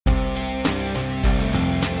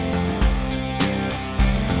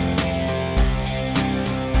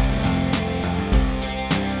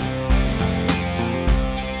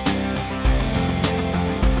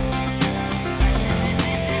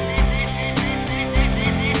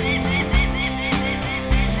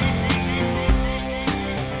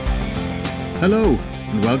Hello,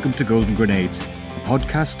 and welcome to Golden Grenades, a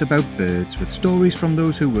podcast about birds with stories from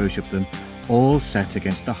those who worship them, all set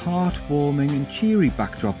against the heartwarming and cheery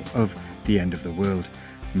backdrop of the end of the world.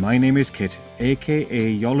 My name is Kit, aka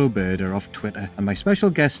Yolo Birder of Twitter, and my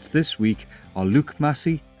special guests this week are Luke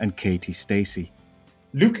Massey and Katie Stacey.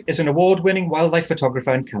 Luke is an award-winning wildlife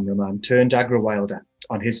photographer and cameraman turned agro-wilder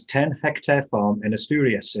on his 10-hectare farm in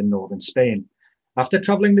Asturias in northern Spain. After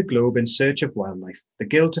travelling the globe in search of wildlife, the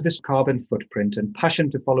guilt of his carbon footprint and passion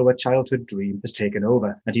to follow a childhood dream has taken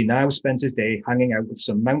over, and he now spends his day hanging out with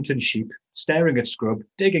some mountain sheep, staring at scrub,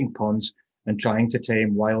 digging ponds, and trying to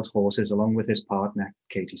tame wild horses along with his partner,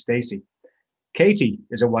 Katie Stacey. Katie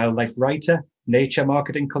is a wildlife writer, nature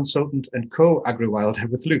marketing consultant, and co-agro-wilder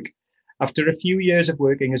with Luke. After a few years of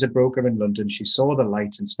working as a broker in London, she saw the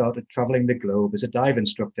light and started travelling the globe as a dive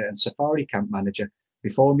instructor and safari camp manager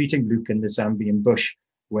before meeting Luke in the Zambian bush,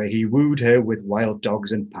 where he wooed her with wild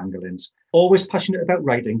dogs and pangolins. Always passionate about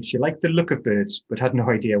writing, she liked the look of birds, but had no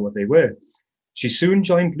idea what they were. She soon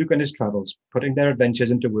joined Luke on his travels, putting their adventures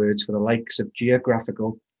into words for the likes of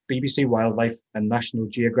Geographical, BBC Wildlife and National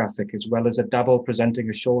Geographic, as well as a dabble presenting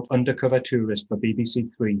a short undercover tourist for BBC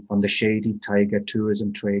Three on the shady tiger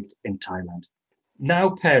tourism trade in Thailand.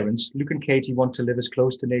 Now parents, Luke and Katie want to live as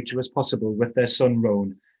close to nature as possible with their son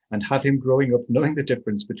Rowan, and have him growing up knowing the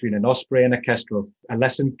difference between an osprey and a kestrel, a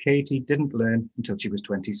lesson Katie didn't learn until she was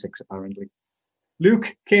 26, apparently. Luke,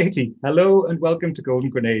 Katie, hello and welcome to Golden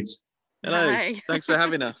Grenades. Hello, Hi. Thanks for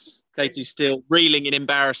having us. Katie's still reeling in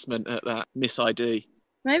embarrassment at that Miss ID.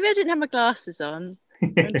 Maybe I didn't have my glasses on.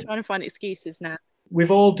 I'm trying to find excuses now.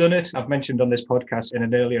 We've all done it. I've mentioned on this podcast in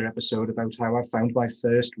an earlier episode about how I found my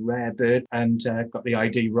first rare bird and got the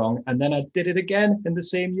ID wrong. And then I did it again in the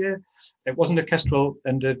same year. It wasn't a kestrel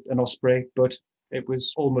and an osprey, but it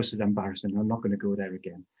was almost as embarrassing. I'm not going to go there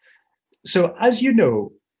again. So as you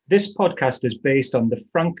know, this podcast is based on the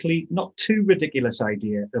frankly not too ridiculous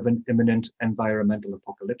idea of an imminent environmental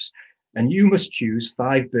apocalypse, and you must choose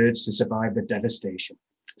 5 birds to survive the devastation.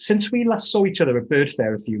 Since we last saw each other at Bird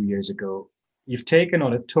Fair a few years ago, you've taken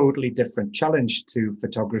on a totally different challenge to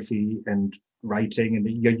photography and writing and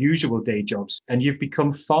your usual day jobs, and you've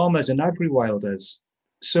become farmers and agri-wilders.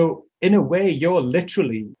 So in a way, you're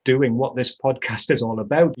literally doing what this podcast is all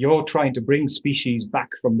about. You're trying to bring species back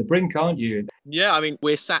from the brink, aren't you? Yeah, I mean,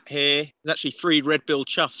 we're sat here. There's actually 3 red-billed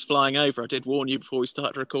chuffs flying over. I did warn you before we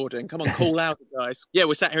started recording. Come on, call out, guys. Yeah,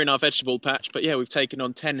 we're sat here in our vegetable patch, but yeah, we've taken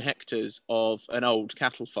on 10 hectares of an old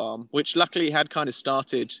cattle farm, which luckily had kind of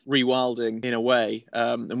started rewilding in a way.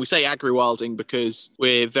 And we say agri-wilding because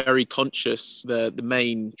we're very conscious the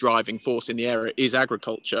main driving force in the area is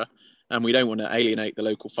agriculture. And we don't want to alienate the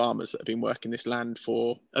local farmers that have been working this land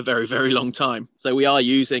for a very, very long time. So we are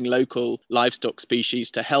using local livestock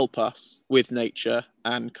species to help us with nature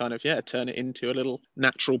and kind of, turn it into a little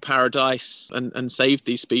natural paradise and save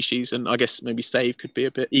these species. And I guess maybe save could be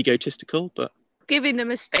a bit egotistical, but Giving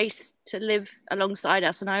them a space to live alongside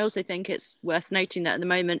us. And I also think it's worth noting that at the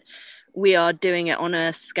moment, we are doing it on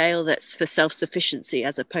a scale that's for self-sufficiency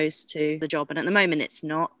as opposed to the job. And at the moment, it's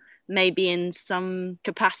not. Maybe in some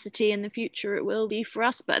capacity in the future it will be for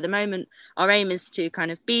us, but at the moment our aim is to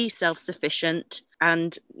kind of be self-sufficient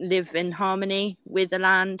and live in harmony with the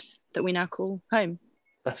land that we now call home.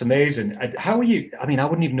 That's amazing. How are you? I mean, I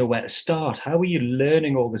wouldn't even know where to start. How are you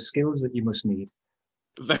learning all the skills that you must need?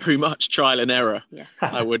 very much trial and error, Yeah.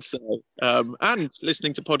 I would say. And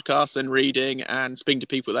listening to podcasts and reading and speaking to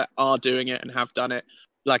people that are doing it and have done it.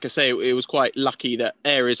 Like I say, it was quite lucky that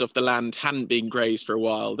areas of the land hadn't been grazed for a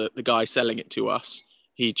while, that the guy selling it to us,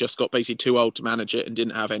 he just got basically too old to manage it and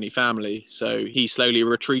didn't have any family. So he slowly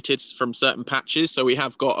retreated from certain patches. So we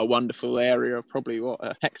have got a wonderful area of probably,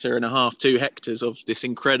 1.5 hectares, 2 hectares of this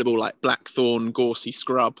incredible like blackthorn gorsey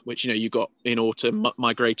scrub, which, you got in autumn,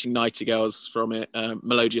 migrating nightingales from it,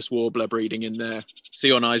 melodious warbler breeding in there,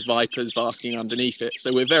 sea-on-eyes vipers basking underneath it.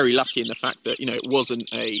 So we're very lucky in the fact that, it wasn't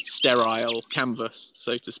a sterile canvas,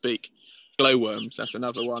 so to speak. Glowworms, that's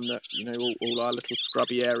another one that, all our little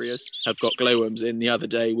scrubby areas have got glowworms in. The other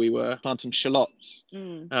day we were planting shallots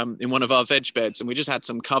in one of our veg beds, and we just had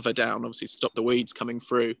some cover down, obviously to stop the weeds coming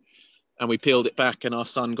through, and we peeled it back, and our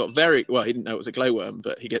son got he didn't know it was a glowworm,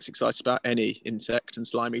 but he gets excited about any insect and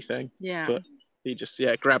slimy thing. Yeah. But he just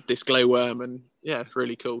grabbed this glowworm, and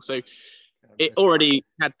really cool. So it already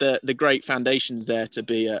had the great foundations there to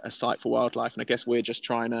be a site for wildlife, and I guess we're just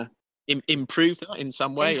trying to improve that in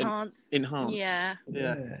some way. Enhance. Yeah.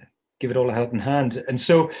 Give it all a helping hand. And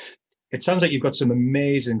so it sounds like you've got some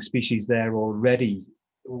amazing species there already.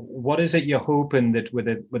 What is it you're hoping that with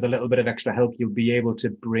a little bit of extra help you'll be able to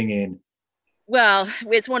bring in? Well,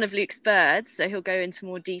 it's one of Luke's birds, so he'll go into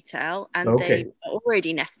more detail. And Okay. they are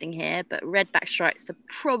already nesting here, but redback stripes are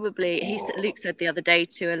probably. Luke said the other day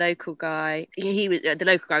to a local guy. The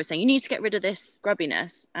local guy was saying, "You need to get rid of this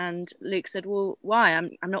grubbiness." And Luke said, "Well, why?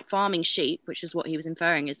 I'm not farming sheep," which is what he was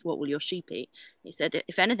inferring. Is what will your sheep eat? He said,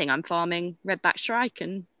 "If anything, I'm farming redback shrike,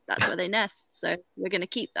 and that's where they nest. So we're going to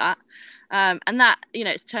keep that." And that,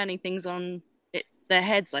 it's turning things on their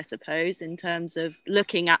heads, I suppose, in terms of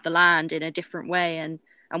looking at the land in a different way and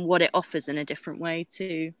what it offers in a different way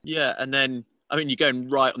too. Yeah, and then you're going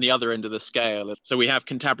right on the other end of the scale. So we have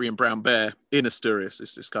Cantabrian brown bear in Asturias.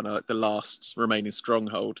 This is kind of like the last remaining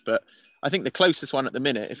stronghold. But I think the closest one at the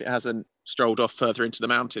minute, if it hasn't strolled off further into the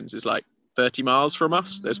mountains, is like 30 miles from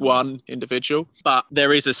us. There's one individual. But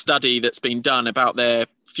there is a study that's been done about their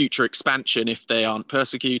future expansion if they aren't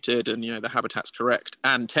persecuted and, the habitat's correct.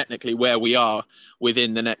 And technically where we are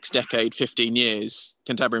within the next decade, 15 years,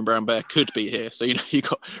 Cantabrian brown bear could be here. So, you've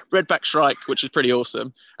got redback shrike, which is pretty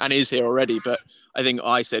awesome and is here already. But I think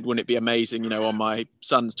I said, wouldn't it be amazing, on my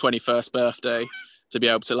son's 21st birthday, to be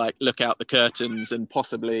able to look out the curtains and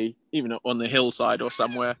possibly even on the hillside or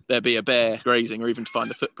somewhere there be a bear grazing, or even to find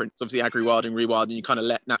the footprints. Obviously agri-wilding, rewilding, you kind of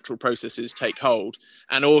let natural processes take hold.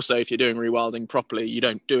 And also if you're doing rewilding properly, you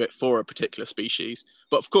don't do it for a particular species.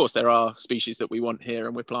 But of course there are species that we want here,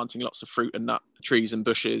 and we're planting lots of fruit and nut trees and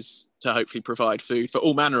bushes to hopefully provide food for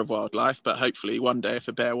all manner of wildlife. But hopefully one day if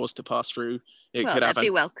a bear was to pass through, they'd be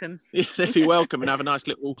welcome. They'd be welcome and have a nice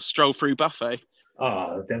little stroll through buffet.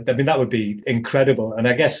 Oh, that would be incredible. And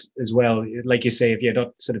I guess as well, like you say, if you're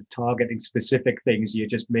not sort of targeting specific things, you're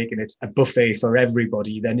just making it a buffet for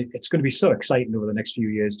everybody, then it's going to be so exciting over the next few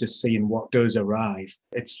years, just seeing what does arrive.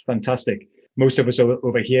 It's fantastic. Most of us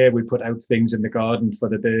over here, we put out things in the garden for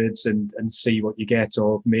the birds and see what you get,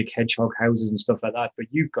 or make hedgehog houses and stuff like that. But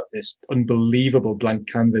you've got this unbelievable blank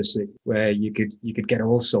canvas where you could get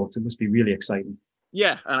all sorts. It must be really exciting.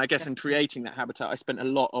 Yeah, and I guess in creating that habitat, I spent a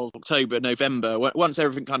lot of October, November, once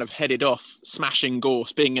everything kind of headed off, smashing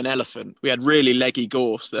gorse, being an elephant. We had really leggy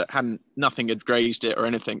gorse that nothing had grazed it or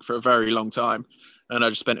anything for a very long time. And I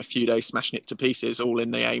just spent a few days smashing it to pieces, all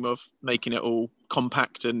in the aim of making it all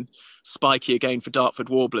compact and spiky again for Dartford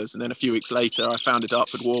warblers. And then a few weeks later, I found a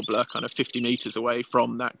Dartford warbler kind of 50 metres away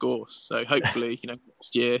from that gorse. So hopefully,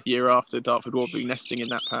 next year after, Dartford warbler will be nesting in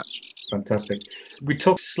that patch. Fantastic. We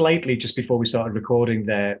talked slightly just before we started recording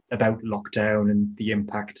there about lockdown and the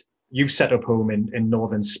impact. You've set up home in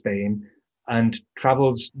northern Spain, and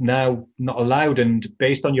travel's now not allowed. And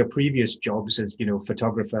based on your previous jobs as,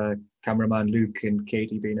 photographer, cameraman, Luke, and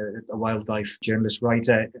Katie being a wildlife journalist,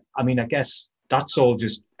 writer, I guess that's all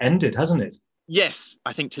just ended, hasn't it? Yes,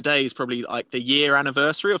 I think today is probably like the year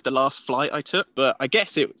anniversary of the last flight I took, but I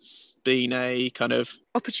guess it's been a kind of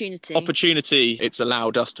opportunity. It's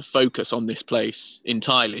allowed us to focus on this place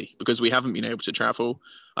entirely because we haven't been able to travel.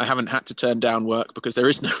 I haven't had to turn down work because there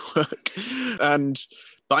is no work.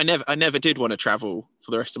 But I never did want to travel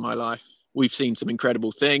for the rest of my life. We've seen some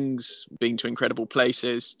incredible things, been to incredible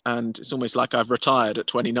places, and it's almost like I've retired at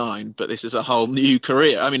 29, but this is a whole new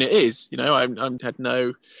career. It is, I had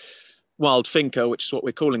no wild finker, which is what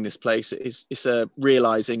we're calling this place. It's a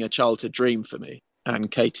realising a childhood dream for me. And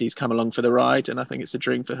Katie's come along for the ride, and I think it's a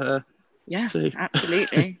dream for her. Yeah, too.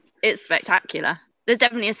 Absolutely. It's spectacular. There's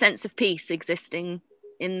definitely a sense of peace existing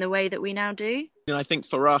in the way that we now do. And I think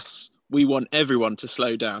for us, we want everyone to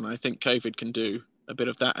slow down. I think COVID can do a bit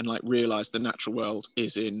of that and realise the natural world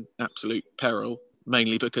is in absolute peril,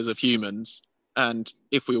 mainly because of humans. And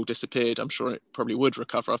if we all disappeared, I'm sure it probably would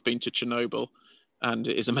recover. I've been to Chernobyl, and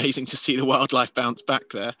it is amazing to see the wildlife bounce back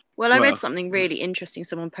there. Well, I read something really interesting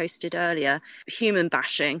someone posted earlier. Human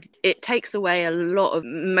bashing. It takes away a lot of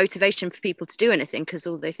motivation for people to do anything because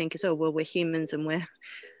all they think is, oh, well, we're humans and we're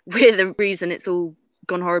the reason it's all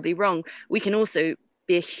gone horribly wrong. We can also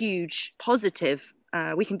be a huge positive.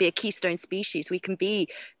 We can be a keystone species. We can be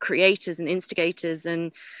creators and instigators.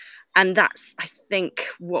 And that's, I think,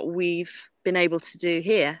 what we've been able to do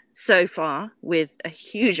here so far, with a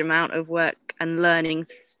huge amount of work and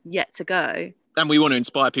learnings yet to go. And we want to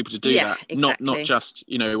inspire people to do that. Exactly. Not just,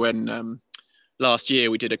 when last year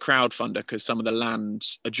we did a crowdfunder because some of the land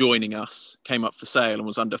adjoining us came up for sale and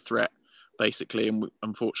was under threat, basically. And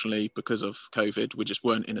unfortunately, because of COVID, we just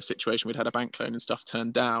weren't in a situation. We'd had a bank loan and stuff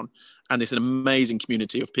turned down. And this amazing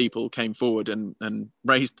community of people came forward and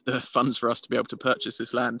raised the funds for us to be able to purchase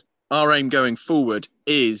this land. Our aim going forward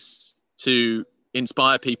is to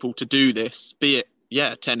inspire people to do this, be it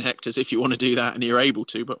 10 hectares if you want to do that and you're able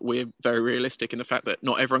to, but we're very realistic in the fact that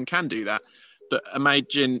not everyone can do that. But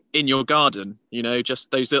imagine in your garden,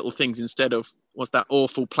 just those little things, instead of what's that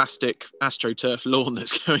awful plastic AstroTurf lawn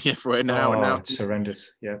that's going everywhere now. And now it's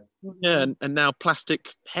horrendous. Yeah. Yeah, and now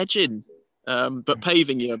plastic hedging, but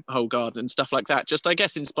paving your whole garden and stuff like that. Just, I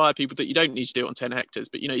guess, inspire people that you don't need to do it on 10 hectares,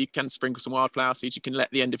 but, you can sprinkle some wildflower seeds. You can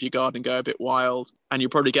let the end of your garden go a bit wild, and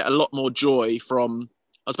you'll probably get a lot more joy from,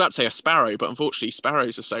 I was about to say a sparrow, but unfortunately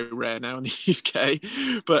sparrows are so rare now in the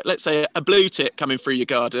UK. But let's say a blue tit coming through your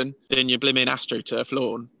garden in your blimmin' AstroTurf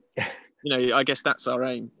lawn. I guess that's our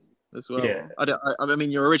aim as well. Yeah. I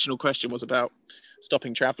mean, your original question was about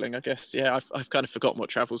stopping traveling, I guess. Yeah, I've kind of forgotten what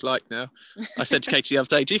travel's like now. I said to Katie the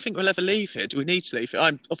other day, do you think we'll ever leave here? Do we need to leave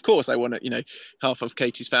here? Of course I want to, half of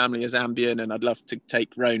Katie's family is Zambian, and I'd love to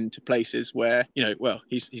take Roan to places where,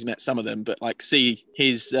 he's met some of them, but like see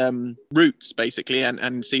his roots basically,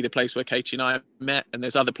 and see the place where Katie and I met. And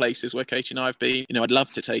there's other places where Katie and I have been, I'd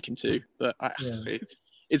love to take him to, but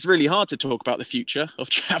it's really hard to talk about the future of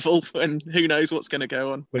travel, and who knows what's going to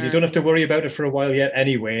go on. Well, you don't have to worry about it for a while yet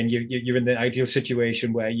anyway, and you're in the ideal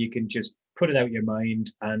situation where you can just put it out of your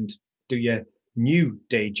mind and do your new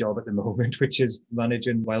day job at the moment, which is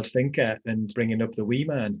managing Wild Thinker and bringing up the wee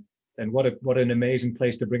man. And what an amazing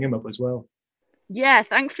place to bring him up as well. Yeah,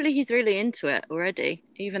 thankfully he's really into it already.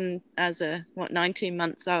 Even as 19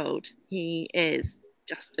 months old, he is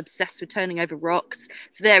just obsessed with turning over rocks.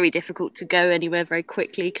 It's very difficult to go anywhere very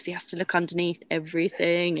quickly because he has to look underneath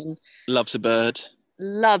everything, and loves a bird.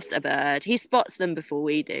 He spots them before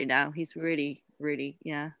we do now. He's really, really,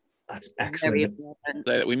 that's excellent.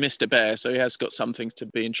 That we missed a bear, so he has got some things to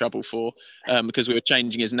be in trouble for, because we were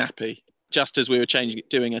changing his nappy. Just as we were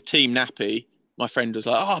doing a team nappy, my friend was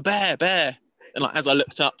like, "Oh, bear!" And like as I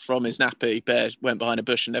looked up from his nappy, bear went behind a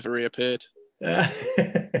bush and never reappeared.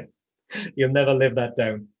 You'll never live that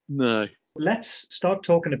down. No. Let's start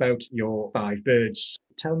talking about your 5 birds.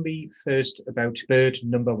 Tell me first about bird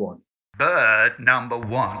number 1. Bird number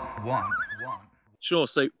one. Sure.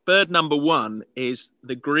 So bird number 1 is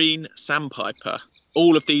the green sandpiper.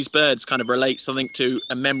 All of these birds kind of relate something to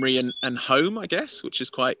a memory and home, I guess, which is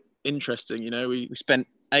quite interesting. We spent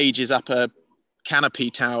ages up a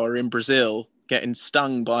canopy tower in Brazil getting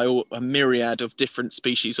stung by a myriad of different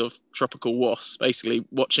species of tropical wasps, basically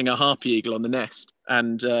watching a harpy eagle on the nest.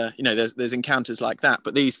 And, there's encounters like that.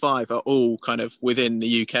 But these 5 are all kind of within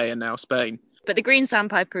the UK and now Spain. But the green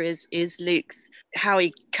sandpiper is Luke's, how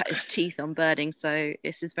he cut his teeth on birding. So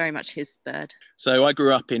this is very much his bird. So I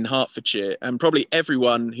grew up in Hertfordshire, and probably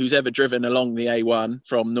everyone who's ever driven along the A1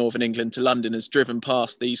 from Northern England to London has driven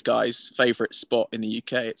past these guys' favourite spot in the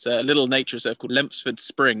UK. It's a little nature reserve called Lempsford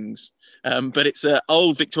Springs. But it's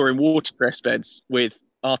old Victorian watercress beds with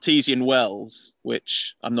artesian wells,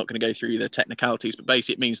 which I'm not going to go through the technicalities, but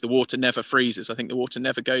basically it means the water never freezes. I think the water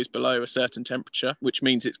never goes below a certain temperature, which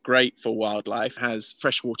means it's great for wildlife, has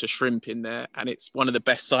freshwater shrimp in there, and it's one of the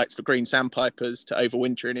best sites for green sandpipers to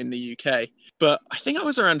overwinter in the UK. But I think I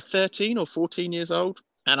was around 13 or 14 years old,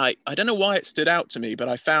 and I don't know why it stood out to me, but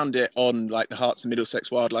I found it on like the Herts and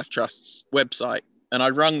Middlesex Wildlife Trust's website. And I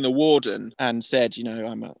rung the warden and said,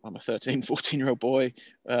 I'm a 13, 14-year-old boy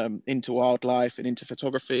into wildlife and into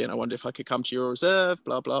photography, and I wonder if I could come to your reserve,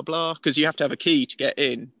 blah, blah, blah, because you have to have a key to get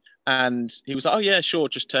in. And he was like, oh, yeah, sure,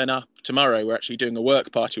 just turn up tomorrow. We're actually doing a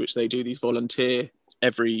work party, which they do, these volunteer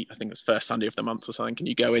every, I think it's first Sunday of the month or something. Can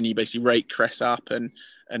you go in, you basically rake cress up and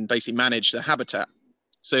basically manage the habitat.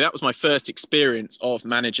 So that was my first experience of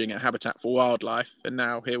managing a habitat for wildlife. And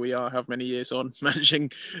now here we are, how many years on,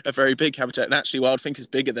 managing a very big habitat. And actually, Wild Think is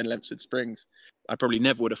bigger than Lempsford Springs. I probably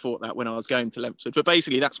never would have thought that when I was going to Lempsford. But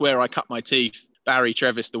basically, that's where I cut my teeth. Barry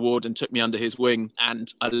Trevis, the warden, took me under his wing,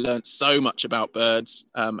 and I learned so much about birds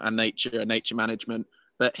and nature management.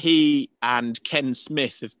 But he and Ken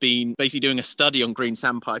Smith have been basically doing a study on green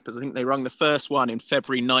sandpipers. I think they rung the first one in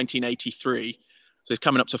February 1983. So it's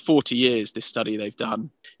coming up to 40 years, this study they've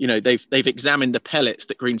done. They've examined the pellets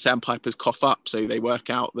that green sandpipers cough up. So they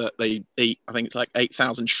work out that they eat, I think it's like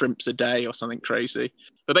 8,000 shrimps a day or something crazy.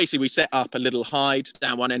 But basically we set up a little hide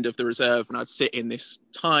down one end of the reserve, and I'd sit in this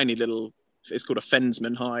tiny little, it's called a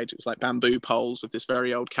fensman hide. It was like bamboo poles with this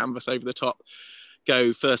very old canvas over the top.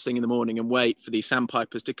 Go first thing in the morning and wait for these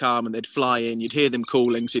sandpipers to come, and they'd fly in. You'd hear them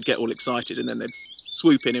calling, so you'd get all excited, and then they'd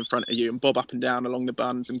swoop in front of you and bob up and down along the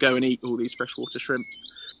buns and go and eat all these freshwater shrimps.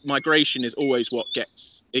 Migration is always what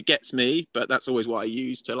gets me, but that's always what I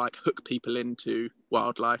use to like hook people into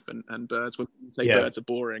wildlife and birds. When you say birds are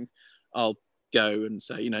boring, I'll go and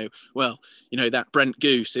say, that Brent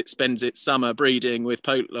goose, it spends its summer breeding with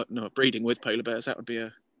polar bears. That would be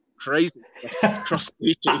a crazy cross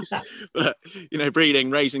species, but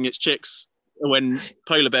breeding, raising its chicks when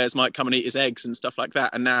polar bears might come and eat his eggs and stuff like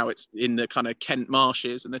that. And now it's in the kind of Kent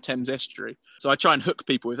marshes and the Thames estuary. So I try and hook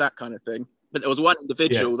people with that kind of thing. But there was one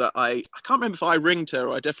individual that I can't remember if I ringed her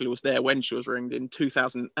or I definitely was there when she was ringed in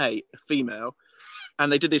 2008, a female.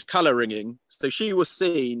 And they did this colour ringing. So she was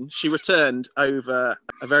seen, she returned over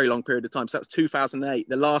a very long period of time. So that was 2008.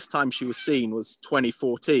 The last time she was seen was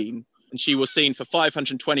 2014. And she was seen for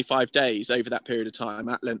 525 days over that period of time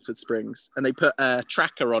at Lentford Springs. And they put a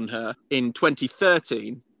tracker on her in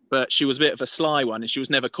 2013, but she was a bit of a sly one and she was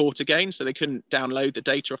never caught again. So they couldn't download the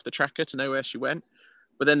data off the tracker to know where she went.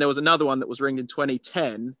 But then there was another one that was ringed in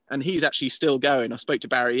 2010, and he's actually still going. I spoke to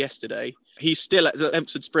Barry yesterday. He's still at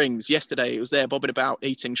Lentford Springs. Yesterday, he was there bobbing about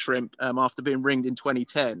eating shrimp after being ringed in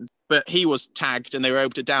 2010. But he was tagged and they were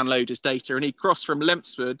able to download his data. And he crossed from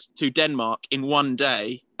Lempsford to Denmark in one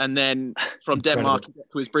day. And then from Denmark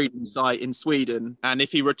to his breeding site in Sweden. And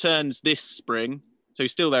if he returns this spring, so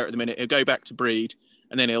he's still there at the minute, he'll go back to breed.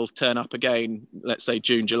 And then he'll turn up again, let's say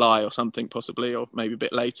June, July or something possibly, or maybe a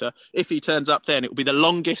bit later. If he turns up then, it will be the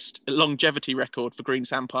longest longevity record for green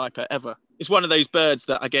sandpiper ever. It's one of those birds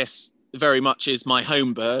that I guess very much is my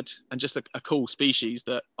home bird and just a cool species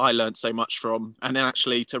that I learned so much from. And then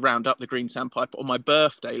actually to round up the green sandpiper on my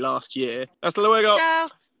birthday last year. Hasta luego. Ciao.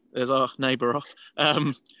 There's our neighbour off.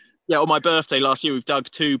 Yeah, on my birthday last year, we've dug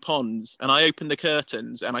 2 ponds and I opened the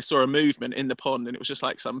curtains and I saw a movement in the pond and it was just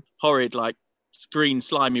like some horrid, like, green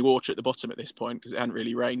slimy water at the bottom at this point because it hadn't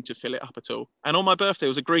really rained to fill it up at all. And on my birthday, there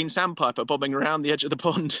was a green sandpiper bobbing around the edge of the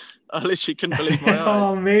pond. I literally couldn't believe my eyes.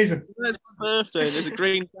 Oh, amazing. It's my birthday. There's a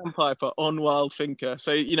green sandpiper on Wild Finca.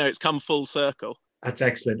 So, you know, it's come full circle. That's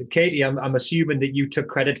excellent. Katie, I'm assuming that you took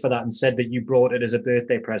credit for that and said that you brought it as a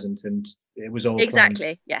birthday present and it was all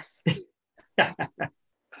Exactly, yes.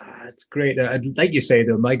 It's great. Like you say,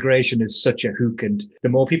 though, migration is such a hook. And the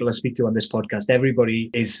more people I speak to on this podcast, everybody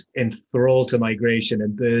is enthralled to migration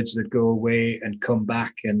and birds that go away and come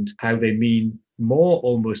back and how they mean more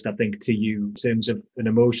almost, I think, to you in terms of an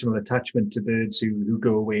emotional attachment to birds who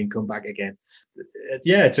go away and come back again.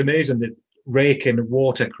 Yeah, it's amazing that rake and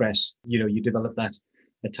watercress, you know, you develop that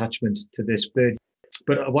attachment to this bird.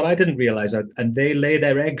 But what I didn't realize, and they lay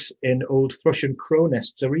their eggs in old thrush and crow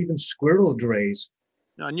nests or even squirrel drays.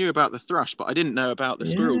 I knew about the thrush, but I didn't know about the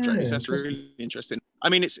squirrel drays. That's really interesting. I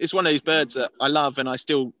mean, it's one of those birds that I love and I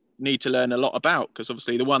still need to learn a lot about because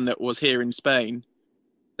obviously the one that was here in Spain,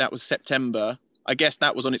 that was September. I guess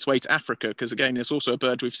that was on its way to Africa because, again, it's also a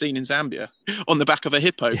bird we've seen in Zambia on the back of a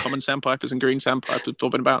hippo, common sandpipers and green sandpipers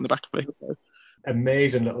bobbing about on the back of a hippo.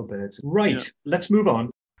 Amazing little birds. Right, Let's move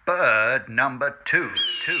on. Bird number 2.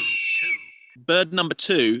 Bird number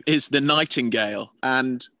 2 is the nightingale.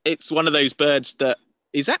 And it's one of those birds that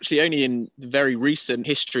is actually only in very recent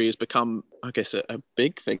history has become, I guess, a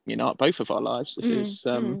big thing in both of our lives. This is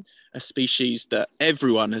a species that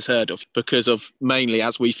everyone has heard of because of mainly,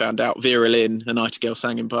 as we found out, Vera Lynn, a nightingale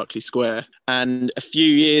sang in Berkeley Square. And a few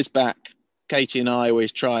years back, Katie and I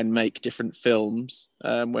always try and make different films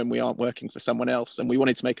when we aren't working for someone else. And we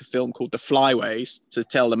wanted to make a film called The Flyways to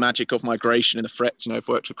tell the magic of migration and the threats. You know, I've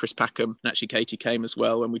worked with Chris Packham and actually Katie came as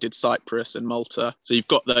well when we did Cyprus and Malta. So you've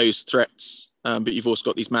got those threats. But you've also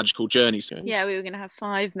got these magical journeys. Yeah, we were going to have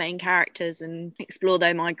 5 main characters and explore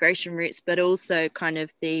their migration routes, but also kind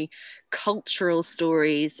of the cultural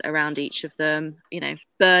stories around each of them, you know,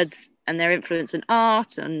 birds and their influence in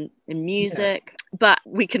art and in music. Yeah. But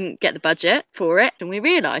we couldn't get the budget for it. And we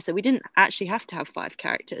realised that we didn't actually have to have 5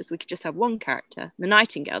 characters. We could just have 1 character, the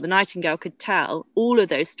nightingale. The nightingale could tell all of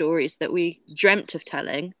those stories that we dreamt of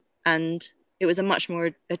telling. And it was a much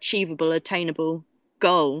more achievable, attainable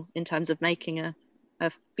goal in terms of making a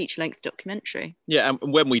feature-length documentary. Yeah,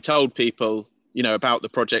 and when we told people, you know, about the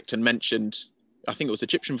project and mentioned, I think it was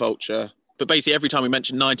Egyptian vulture, but basically every time we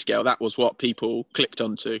mentioned nightingale, that was what people clicked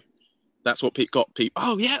onto. That's what got people,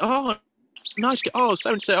 oh yeah, oh, nightingale, oh,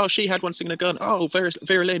 so-and-so, oh, she had one singing a gun, oh,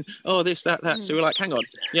 Vera Lynn, oh, this, that. So we're like, hang on,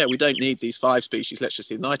 yeah, we don't need these 5 species, let's just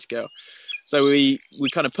see the nightingale. So we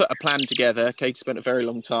kind of put a plan together. Kate spent a very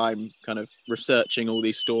long time kind of researching all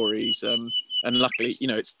these stories, and luckily, you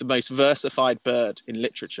know, it's the most versified bird in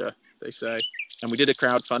literature, they say. And we did a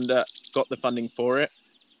crowdfunder, got the funding for it.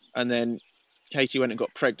 And then Katie went and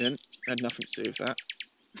got pregnant. Had nothing to do with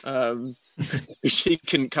that. She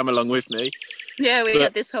couldn't come along with me. Yeah, we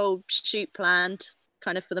had this whole shoot planned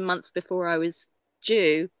kind of for the month before I was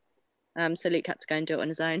due. So Luke had to go and do it on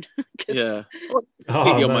his own. Yeah.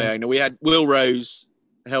 On my own. We had Will Rose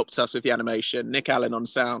helped us with the animation, Nick Allen on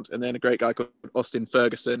sound, and then a great guy called Austin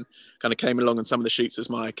Ferguson kind of came along on some of the shoots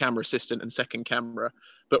as my camera assistant and second camera.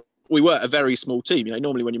 But we were a very small team. You know,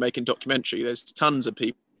 normally when you're making documentary, there's tons of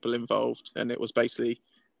people involved, and it was basically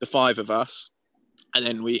the 5 of us. And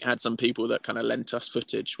then we had some people that kind of lent us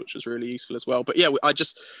footage, which was really useful as well. But yeah,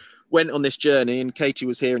 went on this journey, and Katie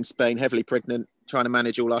was here in Spain, heavily pregnant, trying to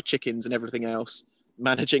manage all our chickens and everything else,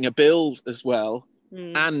 managing a build as well,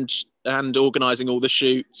 and organising all the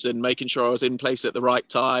shoots and making sure I was in place at the right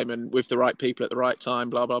time and with the right people at the right time,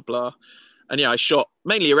 blah, blah, blah. And yeah, I shot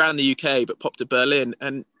mainly around the UK, but popped to Berlin,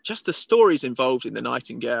 and just the stories involved in the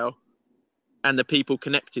nightingale and the people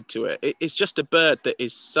connected to it. It's just a bird that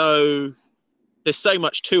is there's so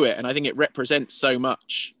much to it. And I think it represents so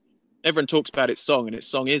much. Everyone talks about its song, and its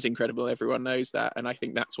song is incredible. Everyone knows that. And I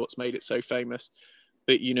think that's what's made it so famous.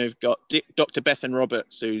 But, you know, you've got Dr. Bethan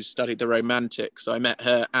Roberts, who studied the Romantics. I met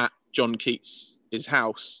her at John Keats'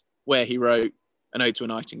 house, where he wrote An Ode to a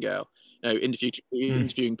Nightingale. You know,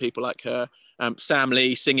 interviewing people like her. Sam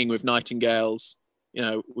Lee singing with nightingales. You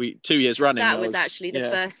know, 2 years running. That was actually the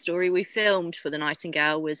first story we filmed for the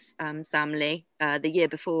Nightingale was Sam Lee the year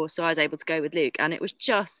before. So I was able to go with Luke, and it was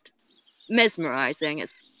just mesmerizing.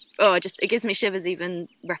 It gives me shivers even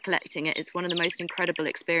recollecting it. It's one of the most incredible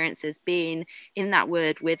experiences being in that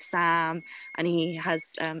wood with Sam, and he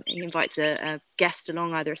invites a guest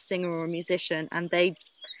along, either a singer or a musician, and they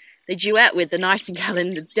duet with the nightingale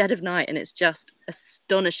in the dead of night, and it's just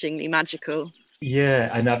astonishingly magical. Yeah,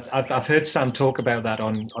 and I've heard Sam talk about that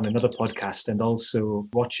on another podcast, and also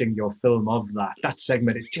watching your film of that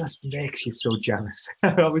segment. It just makes you so jealous.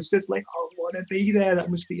 I was just like, I want to be there. That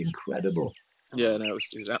must be incredible. Yeah, no, it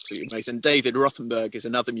was absolutely amazing. David Rothenberg is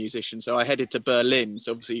another musician. So I headed to Berlin.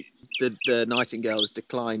 So obviously the Nightingale has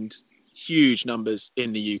declined huge numbers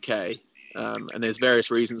in the UK. And there's various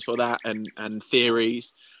reasons for that and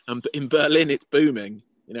theories. But in Berlin, it's booming,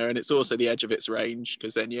 you know, and it's also the edge of its range,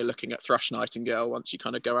 because then you're looking at thrush nightingale once you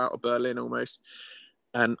kind of go out of Berlin almost.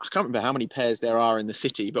 And I can't remember how many pairs there are in the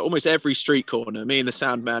city, but almost every street corner, me and the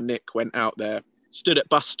sound man Nick went out there, stood at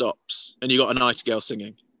bus stops, and you got a nightingale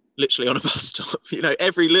singing, literally on a bus stop. You know,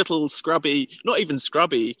 every little scrubby, not even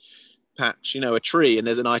scrubby patch, you know, a tree, and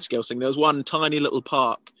there's a nightingale singing. There was one tiny little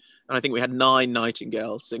park, and I think we had 9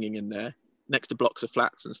 nightingales singing in there, next to blocks of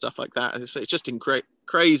flats and stuff like that. And so it's just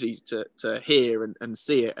crazy to hear and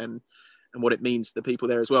see it and what it means to the people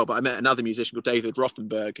there as well. But I met another musician called David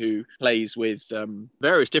Rothenberg, who plays with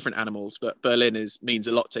various different animals, but Berlin means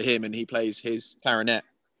a lot to him, and he plays his clarinet.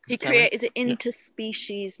 He creates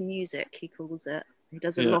interspecies music, he calls it. He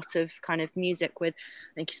does a lot of kind of music with,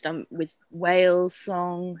 I think he's done with whales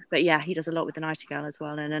song, but yeah, he does a lot with the nightingale as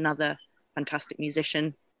well, and another fantastic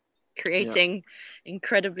musician creating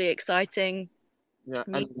incredibly exciting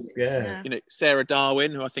music. You know, Sarah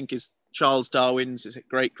Darwin, who I think is Charles Darwin's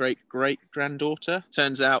great granddaughter.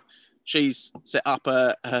 Turns out she's set up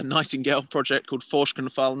a nightingale project called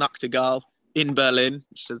Forskenfall Nachtigall in Berlin,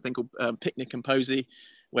 which is a thing called Picnic and Posy,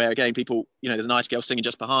 where again people, you know, there's a nightingale singing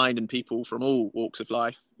just behind, and people from all walks of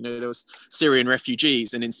life. You know, there was Syrian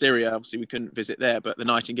refugees, and in Syria obviously we couldn't visit there, but the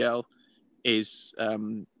nightingale is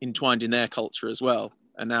entwined in their culture as well.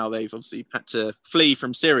 And now they've obviously had to flee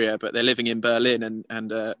from Syria, but they're living in Berlin,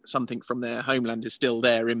 and something from their homeland is still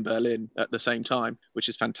there in Berlin at the same time, which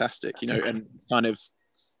is fantastic. That's, you know, and kind of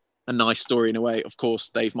a nice story in a way. Of course,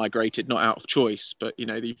 they've migrated not out of choice, but, you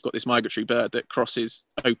know, you've got this migratory bird that crosses,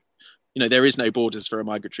 you know, there is no borders for a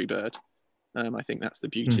migratory bird. I think that's the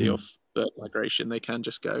beauty of bird migration. They can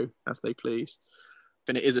just go as they please.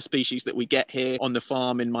 And it is a species that we get here on the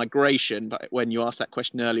farm in migration. But when you asked that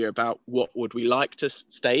question earlier about what would we like to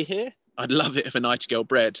stay here, I'd love it if a nightingale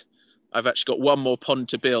bred. I've actually got one more pond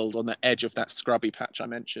to build on the edge of that scrubby patch I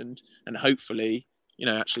mentioned. And hopefully, you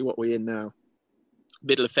know, actually what we're in now,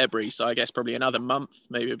 middle of February. So I guess probably another month,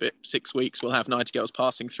 maybe a bit, 6 weeks, we'll have nightingales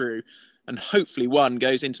passing through. And hopefully one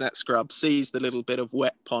goes into that scrub, sees the little bit of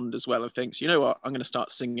wet pond as well, and thinks, you know what, I'm going to start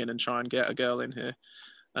singing and try and get a girl in here.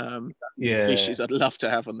 Species I'd love to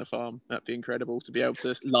have on the farm. That'd be incredible to be able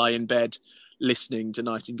to lie in bed listening to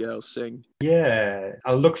nightingales sing. Yeah,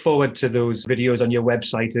 I'll look forward to those videos on your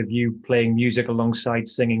website of you playing music alongside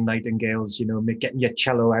singing nightingales, you know, getting your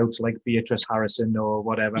cello out like Beatrice Harrison or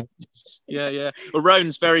whatever. Yeah. Well,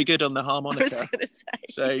 Roan's very good on the harmonica. I was going to say.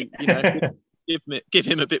 So, you know, give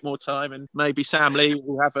him a bit more time, and maybe Sam Lee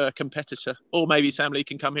will have a competitor, or maybe Sam Lee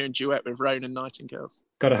can come here and duet with Roan and nightingales.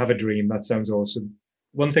 Got to have a dream. That sounds awesome.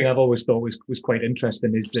 One thing I've always thought was quite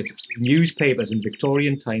interesting is that newspapers in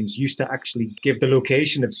Victorian times used to actually give the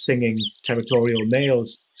location of singing territorial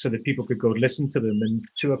males so that people could go listen to them. And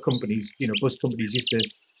tour companies, you know, bus companies used to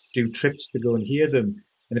do trips to go and hear them.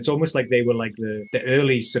 And it's almost like they were like the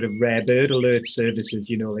early sort of rare bird alert services,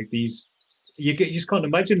 you know, like these. You just can't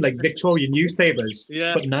imagine like Victorian newspapers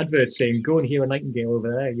putting adverts saying, go and hear a nightingale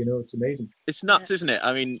over there. You know, it's amazing. It's nuts, isn't it?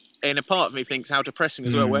 I mean, and a part of me thinks how depressing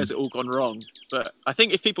as well. Where's it all gone wrong? But I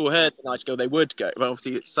think if people heard the nightingale, they would go. Well,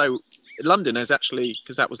 obviously, it's so Londoners actually,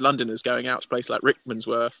 because that was Londoners going out to places like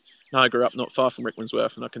Rickmansworth. And I grew up not far from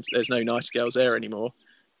Rickmansworth, and there's no nightingales there anymore.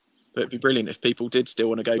 But it'd be brilliant if people did still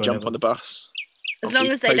want to go jump on the bus. As long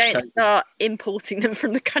as they don't start importing them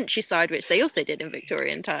from the countryside, which they also did in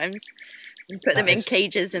Victorian times, and put them in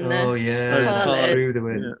cages in the that's true. They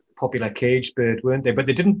were popular cage bird, weren't they? But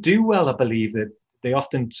they didn't do well, I believe. That they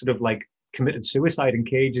often sort of like committed suicide in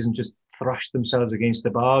cages and just thrashed themselves against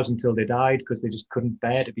the bars until they died because they just couldn't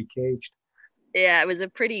bear to be caged. Yeah, it was a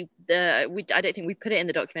pretty, I don't think we put it in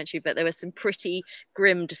the documentary, but there were some pretty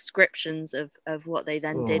grim descriptions of what they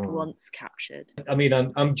then did once captured. I mean,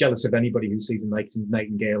 I'm jealous of anybody who sees a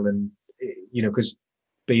nightingale, and, you know, because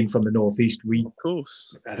being from the Northeast, we of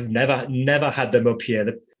course have never had them up here.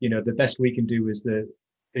 The best we can do is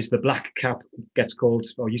the black cap, gets called,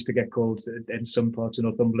 or used to get called in some parts of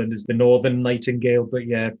Northumberland, is the northern nightingale. But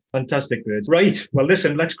yeah, fantastic birds. Right, well,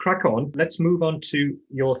 listen, let's crack on. Let's move on to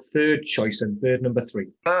your third choice, and bird number 3.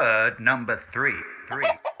 Bird number 3.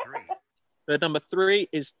 Bird number 3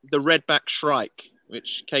 is the redback shrike,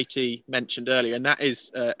 which Katie mentioned earlier, and that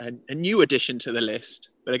is a new addition to the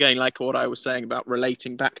list. But again, like what I was saying about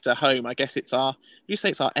relating back to home, I guess it's our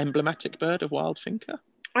emblematic bird of Wild Finca?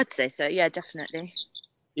 I'd say so, yeah, definitely.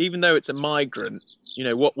 Even though it's a migrant, you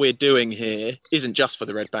know, what we're doing here isn't just for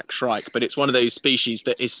the redback shrike, but it's one of those species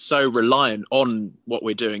that is so reliant on what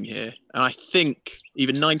we're doing here. And I think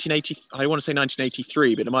even I want to say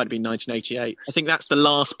 1983, but it might have been 1988. I think that's the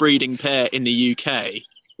last breeding pair in the UK.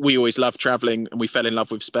 We always loved traveling and we fell in love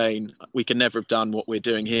with Spain. We could never have done what we're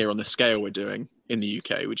doing here on the scale we're doing in the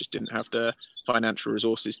UK. We just didn't have the financial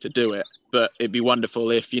resources to do it. But it'd be wonderful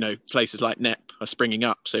if, you know, places like Knepp are springing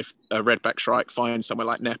up. So if a redback shrike finds somewhere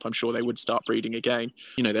like Knepp, I'm sure they would start breeding again.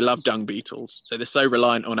 You know, they love dung beetles. So they're so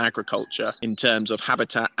reliant on agriculture in terms of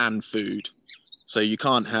habitat and food. So you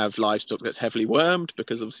can't have livestock that's heavily wormed,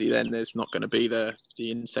 because obviously then there's not going to be the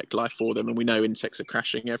insect life for them. And we know insects are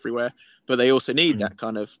crashing everywhere. But they also need that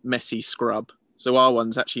kind of messy scrub. So our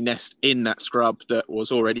ones actually nest in that scrub that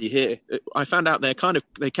was already here. I found out they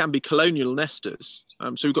can be colonial nesters.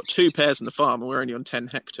 So we've got 2 pairs on the farm and we're only on 10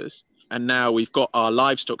 hectares. And now we've got our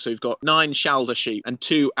livestock. So we've got 9 Shalder sheep and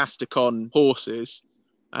 2 Astacon horses.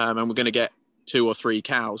 And we're going to get 2 or 3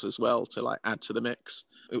 cows as well to like add to the mix.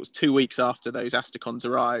 It was 2 weeks after those Astacons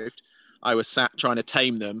arrived. I was sat trying to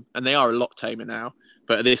tame them, and they are a lot tamer now.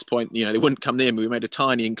 But at this point, you know, they wouldn't come near me. We made a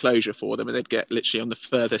tiny enclosure for them, and they'd get literally on the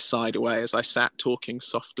furthest side away as I sat talking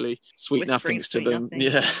softly, sweet nothings to them.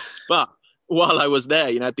 Yeah. But while I was there,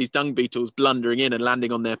 you know, I had these dung beetles blundering in and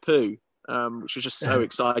landing on their poo, which was just so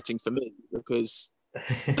exciting for me, because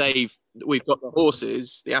we've got the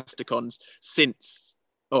horses, the Astacons, since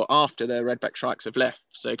or after their redback shrikes have left.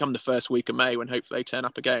 So come the first week of May, when hopefully they turn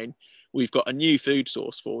up again, we've got a new food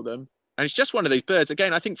source for them. And it's just one of those birds,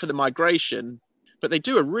 again, I think for the migration, but they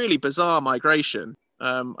do a really bizarre migration.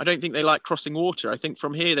 I don't think they like crossing water. I think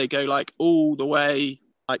from here they go like all the way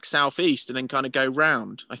like southeast and then kind of go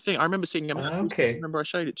round. I remember seeing them. Okay. I remember I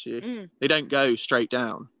showed it to you. They don't go straight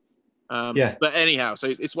down. But anyhow, so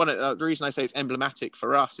it's one of the reason I say it's emblematic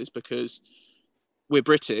for us is because we're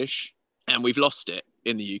British and we've lost it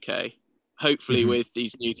in the UK. Hopefully with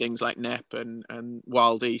these new things like Knepp and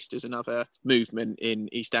Wild East is another movement in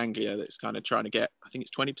East Anglia that's kind of trying to get, I think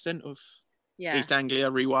it's 20% of East Anglia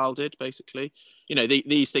rewilded, basically. You know,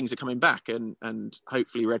 these things are coming back, and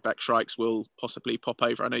hopefully redback shrikes will possibly pop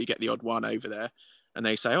over. I know you get the odd one over there and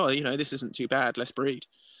they say, oh, you know, this isn't too bad, let's breed.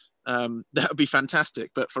 That would be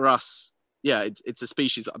fantastic. But for us, yeah, it's a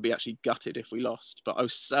species that I'd be actually gutted if we lost. But I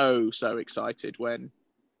was so excited when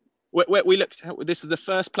we looked at, this is the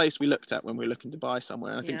first place we looked at when we were looking to buy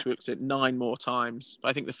somewhere. I think we looked at 9 more times. But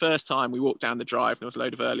I think the first time we walked down the drive, there was a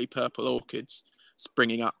load of early purple orchids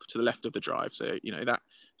springing up to the left of the drive. So, you know, that,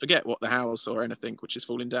 forget what the house or anything which is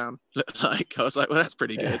falling down looked like. I was like, well, that's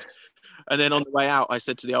pretty good. And then on the way out, I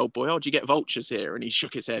said to the old boy, oh, do you get vultures here? And he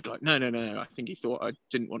shook his head like, no. I think he thought I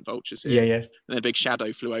didn't want vultures here. Yeah. And then a big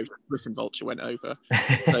shadow flew over. Griffin vulture went over.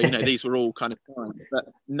 So, you know, these were all kind of fine. But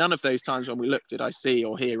none of those times when we looked did I see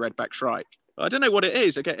or hear redback shrike. I don't know what it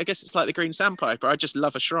is. I guess it's like the green sandpiper. I just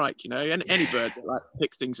love a shrike, you know, and any bird that like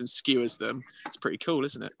picks things and skewers them. It's pretty cool,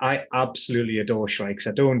 isn't it? I absolutely adore shrikes.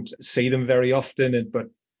 I don't see them very often, but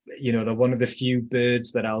you know, they're one of the few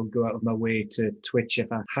birds that I'll go out of my way to twitch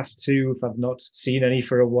if I have to, if I've not seen any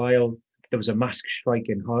for a while. There was a masked shrike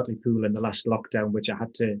in Hartlepool in the last lockdown, which I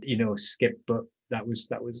had to, you know, skip, but that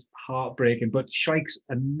was heartbreaking. But shrikes,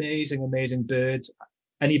 amazing birds.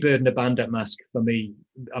 Any bird in a bandit mask, for me,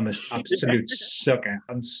 I'm an absolute sucker.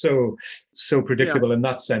 I'm so predictable in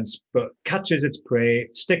that sense, but catches its prey,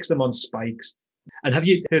 sticks them on spikes. And have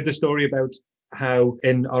you heard the story about how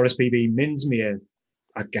in RSPB Minsmere,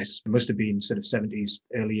 I guess it must have been sort of 70s,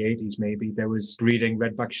 early 80s maybe, there was breeding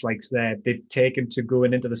redback shrikes there. They'd taken to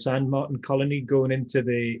going into the sand martin colony, going into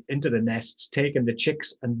the nests, taking the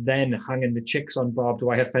chicks and then hanging the chicks on barbed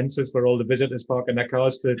wire fences for all the visitors parking their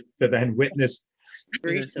cars to then witness.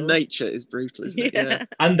 Brutal. Nature is brutal, isn't it? Yeah.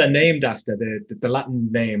 And they're named after the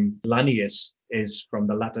Latin name Lanius is from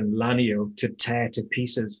the Latin lanio, to tear to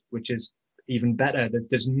pieces, which is even better.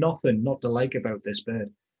 There's nothing not to like about this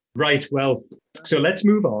bird. Right, well, so let's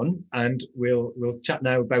move on and we'll chat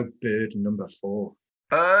now about bird number 4.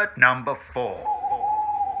 Bird number 4.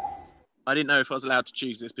 I didn't know if I was allowed to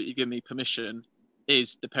choose this, but you give me permission,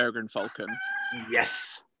 is the peregrine falcon.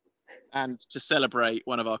 Yes. And to celebrate,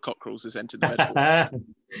 one of our cockerels has entered the vegetable.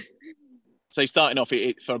 So starting off,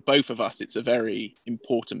 for both of us, it's a very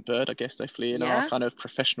important bird, I guess, definitely in our kind of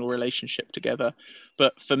professional relationship together.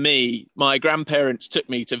 But for me, my grandparents took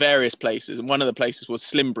me to various places, and one of the places was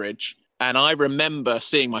Slimbridge. And I remember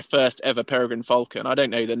seeing my first ever peregrine falcon. I don't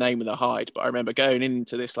know the name of the hide, but I remember going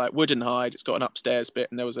into this like wooden hide. It's got an upstairs bit,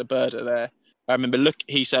 and there was a birder there. I remember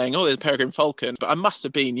he saying, "Oh, there's a peregrine falcon." But I must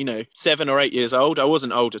have been, 7 or 8 years old. I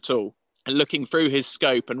wasn't old at all. And looking through his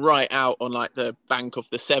scope, and right out on like the bank of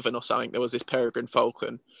the Severn or something, there was this peregrine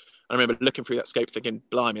falcon. I remember looking through that scope thinking,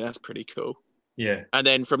 blimey, that's pretty cool. Yeah. And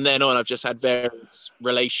then from then on, I've just had various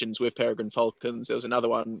relations with peregrine falcons. There was another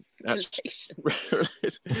one. Relations.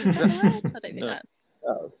 Is that a word? I don't think that's.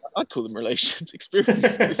 I'd call them relations,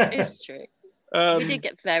 experiences. It's true. We did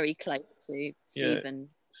get very close to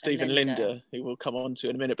Steve and Linda, who we'll come on to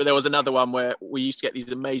in a minute. But there was another one where we used to get these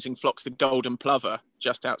amazing flocks of golden plover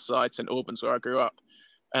just outside St Albans, where I grew up.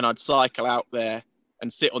 And I'd cycle out there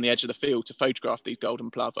and sit on the edge of the field to photograph these golden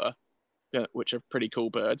plover, which are pretty cool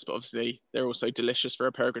birds, but obviously they're also delicious for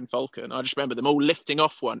a peregrine falcon. I just remember them all lifting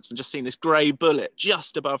off once and just seeing this grey bullet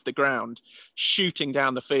just above the ground, shooting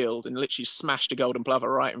down the field and literally smashed a golden plover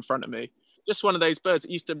right in front of me. Just one of those birds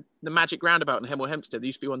that the magic roundabout in Hemel Hempstead, there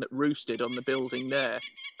used to be one that roosted on the building there.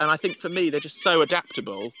 And I think for me, they're just so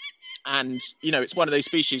adaptable. And, it's one of those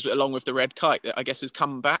species, along with the red kite, that I guess has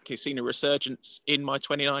come back. It's seen a resurgence in my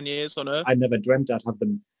 29 years on Earth. I never dreamt I'd have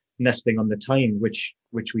them nesting on the Tyne, which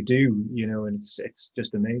we do, and it's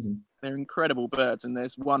just amazing. They're incredible birds. And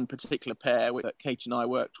there's one particular pair that Kate and I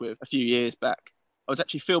worked with a few years back. I was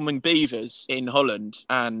actually filming beavers in Holland,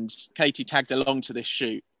 and Katie tagged along to this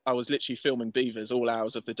shoot. I was literally filming beavers all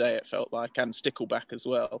hours of the day, it felt like, and stickleback as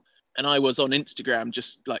well. And I was on Instagram,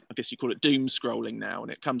 just like, I guess you call it doom scrolling now,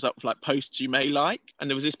 and it comes up with like posts you may like. And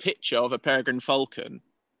there was this picture of a peregrine falcon.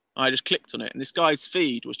 I just clicked on it, and this guy's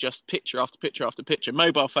feed was just picture after picture after picture,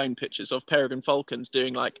 mobile phone pictures of peregrine falcons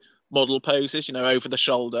doing like model poses, over the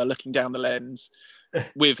shoulder, looking down the lens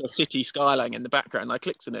with a city skyline in the background. I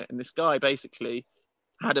clicked on it, and this guy basically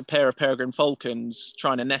had a pair of peregrine falcons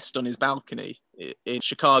trying to nest on his balcony in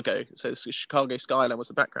Chicago. So the Chicago skyline was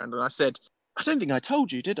the background. And I said, I don't think I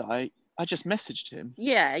told you, did I? I just messaged him.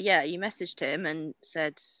 Yeah, you messaged him and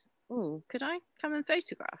said, "Oh, could I come and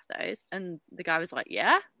photograph those?" And the guy was like,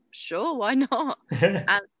 "Yeah, sure, why not?"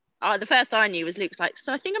 And the first I knew was Luke was like,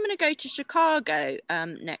 "So I think I'm going to go to Chicago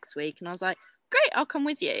next week." And I was like, "Great, I'll come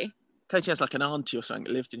with you." Katie has like an auntie or something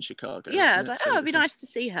that lived in Chicago. Yeah, I was like, "Oh, it'd be nice to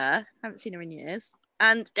see her. Haven't seen her in years."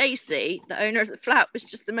 And Daisy, the owner of the flat, was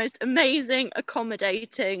just the most amazing,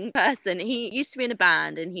 accommodating person. He used to be in a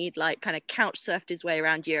band, and he'd like kind of couch surfed his way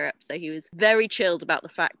around Europe. So he was very chilled about the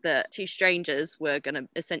fact that two strangers were going to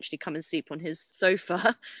essentially come and sleep on his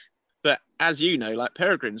sofa. But as you know, like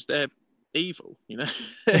peregrines, they're evil, you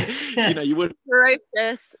would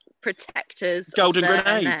ferocious protectors, golden of their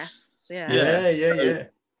grenades. Nests. Yeah.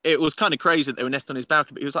 It was kind of crazy that they were nesting on his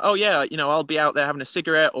balcony, but he was like, "Oh yeah, I'll be out there having a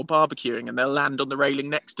cigarette or barbecuing, and they'll land on the railing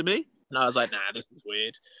next to me." And I was like, "Nah, this is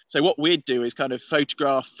weird." So what we'd do is kind of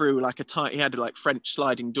photograph through like he had like French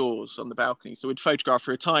sliding doors on the balcony, so we'd photograph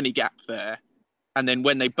through a tiny gap there, and then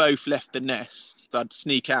when they both left the nest, I'd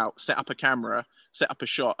sneak out, set up a camera, set up a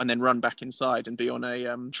shot, and then run back inside and be on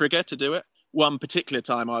a trigger to do it. One particular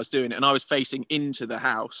time I was doing it, and I was facing into the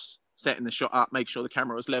house, setting the shot up, make sure the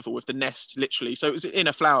camera was level with the nest, literally. So it was in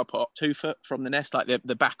a flower pot, 2 foot from the nest, like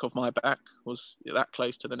the back of my back was that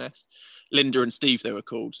close to the nest. Linda and Steve, they were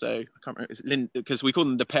called. So I can't remember, it's Linda, because we call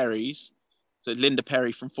them the Perrys. So Linda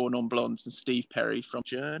Perry from Four Non-Blondes and Steve Perry from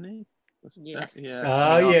Journey. Yes. Yeah.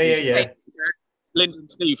 Oh, yeah. Linda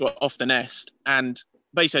and Steve were off the nest, and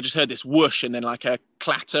basically I just heard this whoosh and then like a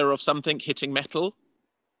clatter of something hitting metal.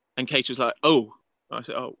 And Katie was like, "Oh." I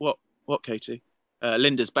said, "Oh, what, Katie?"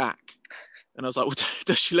 "Linda's back." And I was like, "Well,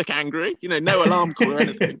 does she look angry? No alarm call or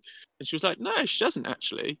anything." And she was like, "No, she doesn't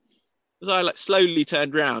actually." As I like slowly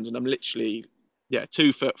turned around, and I'm literally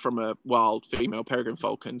 2 foot from a wild female peregrine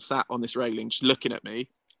falcon, sat on this railing just looking at me.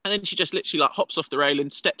 And then she just literally like hops off the railing,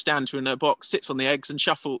 steps down to her box, sits on the eggs and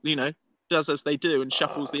does as they do and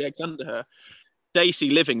shuffles the eggs under her. Daisy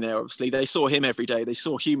living there, obviously, they saw him every day. They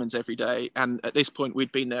saw humans every day. And at this point,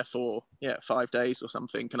 we'd been there for, 5 days or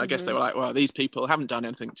something. And I guess they were like, well, these people haven't done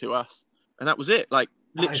anything to us. And that was it. Like,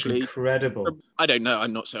 literally. Incredible. I don't know.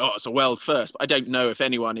 I'm not saying, it's a world first. But I don't know if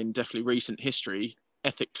anyone in definitely recent history,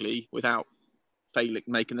 ethically, without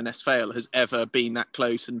making the nest fail, has ever been that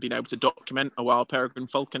close and been able to document a wild peregrine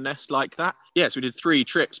falcon nest like that. Yes, we did 3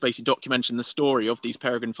 trips basically documenting the story of these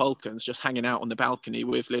peregrine falcons just hanging out on the balcony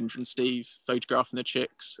with Linda and Steve, photographing the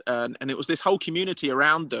chicks, and it was this whole community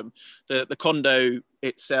around them. The condo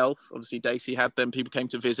itself, obviously Daisy had them, people came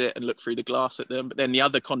to visit and look through the glass at them, but then the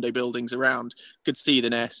other condo buildings around could see the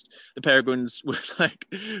nest. The peregrines would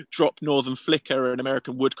like drop northern flicker and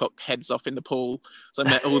American woodcock heads off in the pool. So I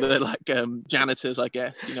met all the janitors, I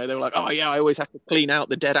guess, they were like, oh yeah, I always have to clean out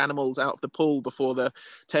the dead animals out of the pool before the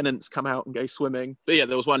tenants come out and go swimming. But yeah,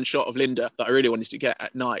 there was one shot of Linda that I really wanted to get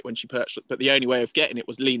at night when she perched, but the only way of getting it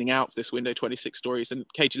was leaning out of this window 26 stories,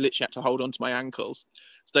 and Katie literally had to hold on to my ankles.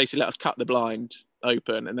 Stacey let us cut the blind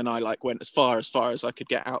open, and then I went as far as I could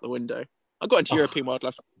get out the window. I got into European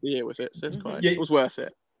Wildlife of the Year with it, so it was worth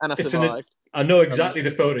it, and I survived. I know exactly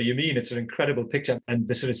the photo you mean. It's an incredible picture, and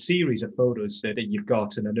the sort of series of photos that you've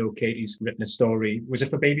got. And I know Katie's written a story. Was it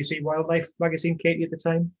for BBC Wildlife magazine, Katie, at the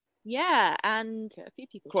time? Yeah, and a few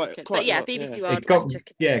people took it. But yeah, BBC Wildlife took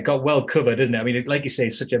it. Yeah, it got well covered, isn't it? I mean, like you say,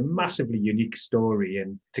 it's such a massively unique story,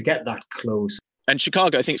 and to get that close. And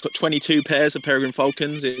Chicago, I think it's got 22 pairs of peregrine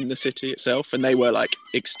falcons in the city itself, and they were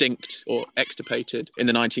extinct or extirpated in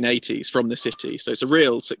the 1980s from the city. So it's a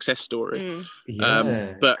real success story.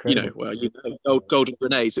 But Golden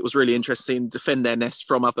Grenades, it was really interesting to defend their nest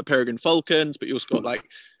from other peregrine falcons, but you also got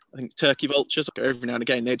I think turkey vultures. Every now and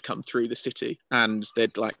again they'd come through the city and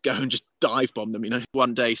they'd go and just dive bomb them.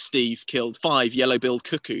 One day Steve killed 5 yellow-billed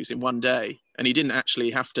cuckoos in one day, and he didn't actually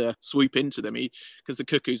have to swoop into them because the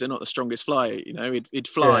cuckoos are not the strongest flyer. He'd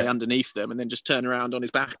fly underneath them and then just turn around on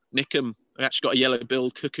his back, nick them. I actually got a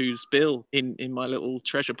yellow-billed cuckoo's bill in my little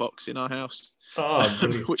treasure box in our house,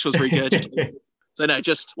 which was regurgitated. So no,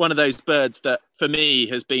 just one of those birds that for me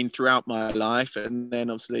has been throughout my life, and then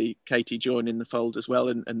obviously Katie joining the fold as well,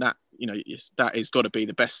 and that that has got to be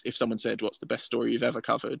the best. If someone said what's the best story you've ever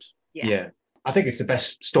covered, yeah. I think it's the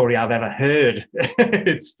best story I've ever heard.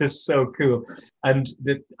 It's just so cool. And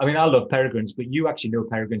I love peregrines, but you actually know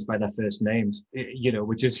peregrines by their first names,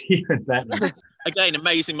 which is even better. Again,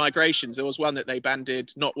 amazing migrations. There was one that they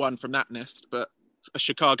banded, not one from that nest, but a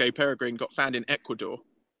Chicago peregrine got found in Ecuador.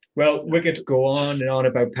 Well, we're going to go on and on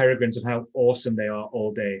about peregrines and how awesome they are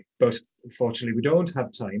all day. But unfortunately, we don't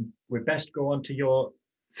have time. We'd best go on to your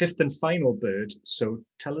 5th and final bird. So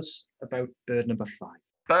tell us about bird number 5.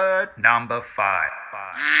 Bird number 5.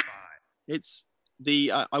 It's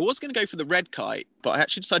I was going to go for the red kite, but I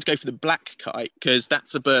actually decided to go for the black kite because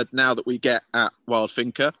that's a bird now that we get at Wild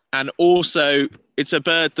Finca. And also, it's a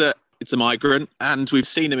bird that it's a migrant, and we've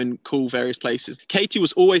seen them in cool various places. Katie you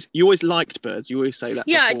always liked birds. You always say that.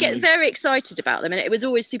 Yeah, I get very excited about them. And it was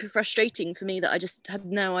always super frustrating for me that I just had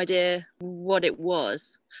no idea what it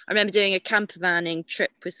was. I remember doing a camper vanning trip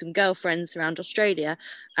with some girlfriends around Australia,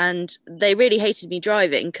 and they really hated me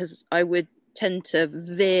driving because I would tend to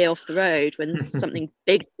veer off the road when something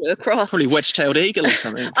big flew across. Probably wedge-tailed eagle or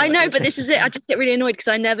something. I know, but this is it. I just get really annoyed because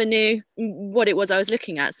I never knew what it was I was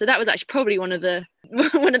looking at. So that was actually probably one of the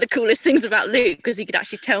coolest things about Luke, because he could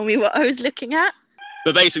actually tell me what I was looking at.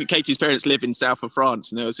 But basically, Katie's parents live in south of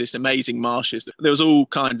France, and there was this amazing marshes. There was all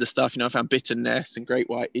kinds of stuff. I found bittern nests and great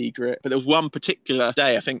white egret. But there was one particular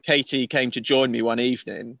day, I think Katie came to join me one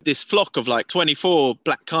evening. This flock of 24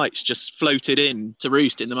 black kites just floated in to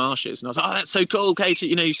roost in the marshes. And I was like, oh, that's so cool, Katie.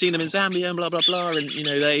 You've seen them in Zambia and blah, blah, blah. And,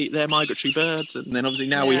 they're migratory birds. And then obviously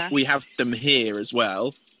now we have them here as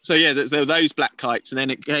well. So yeah, there were those black kites. And then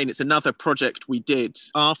again, it's another project we did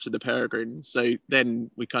after the peregrine. So then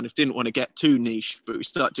we kind of didn't want to get too niche, but we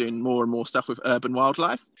started doing more and more stuff with urban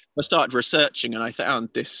wildlife. I started researching and I found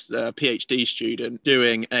this PhD student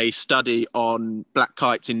doing a study on black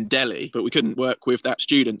kites in Delhi, but we couldn't work with that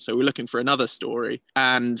student. So we're looking for another story.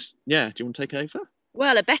 And yeah, do you want to take over?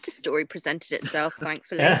 Well, a better story presented itself,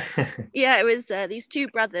 thankfully. Yeah, it was these 2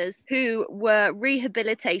 brothers who were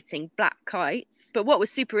rehabilitating black kites. But what was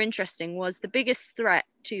super interesting was the biggest threat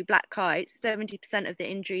to black kites, 70% of the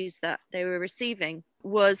injuries that they were receiving,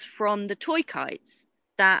 was from the toy kites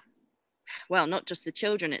that, well, not just the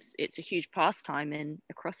children, it's a huge pastime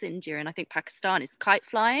across India, and I think Pakistan, is kite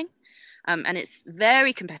flying. And it's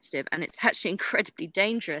very competitive, and it's actually incredibly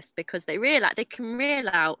dangerous because they can reel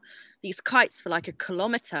out these kites for like a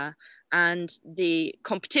kilometre. And the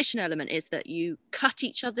competition element is that you cut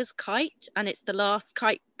each other's kite, and it's the last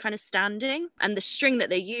kite kind of standing. And the string that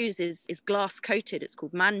they use is glass coated. It's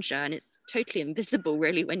called manja, and it's totally invisible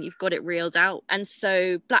really when you've got it reeled out. And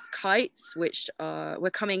so black kites, which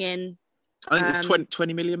were coming in. I think it's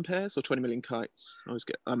 20 million pairs or 20 million kites.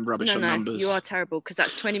 I'm rubbish on numbers. You are terrible, because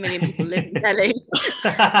that's 20 million people live in Delhi.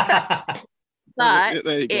 But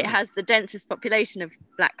it has the densest population of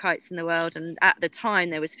black kites in the world, and at the time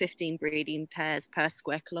there was 15 breeding pairs per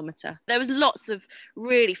square kilometre. There was lots of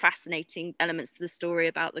really fascinating elements to the story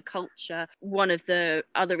about the culture. One of the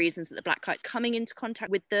other reasons that the black kites coming into contact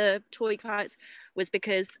with the toy kites was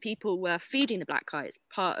because people were feeding the black kites,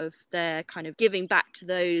 part of their kind of giving back to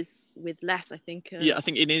those with less, I think. I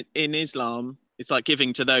think in Islam, it's like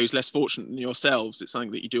giving to those less fortunate than yourselves. It's something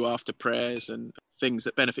that you do after prayers and things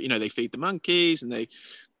that benefit. They feed the monkeys, and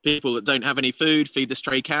people that don't have any food feed the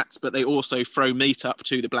stray cats, but they also throw meat up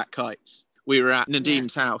to the black kites. We were at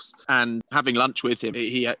Nadim's house and having lunch with him.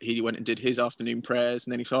 He went and did his afternoon prayers,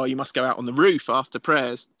 and then he said, you must go out on the roof after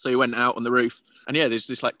prayers. So he went out on the roof, and there's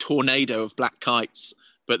this like tornado of black kites,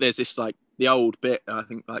 but there's this like the old bit, I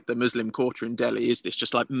think like the Muslim quarter in Delhi is this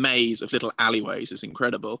just like maze of little alleyways. It's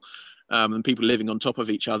incredible. And people living on top of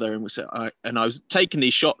each other. And I was taking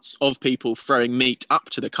these shots of people throwing meat up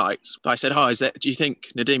to the kites. But I said, do you think,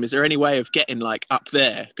 Nadim, is there any way of getting like up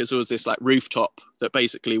there? Because there was this like rooftop that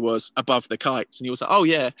basically was above the kites. And he was like, oh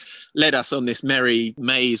yeah, led us on this merry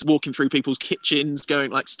maze, walking through people's kitchens,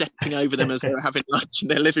 going like stepping over them as they were having lunch in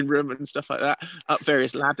their living room and stuff like that, up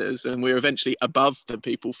various ladders. And we were eventually above the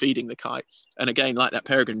people feeding the kites. And again, like that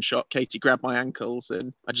peregrine shot, Katie grabbed my ankles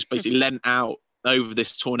and I just basically leant out over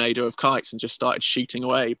this tornado of kites and just started shooting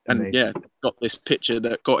away. And Amazing. Got this picture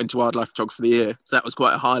that got into Wildlife Photographer of the Year. So that was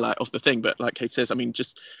quite a highlight of the thing. But like Kate says, I mean,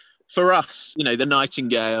 just for us, the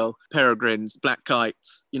nightingale, peregrines, black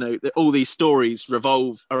kites, all these stories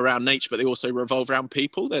revolve around nature, but they also revolve around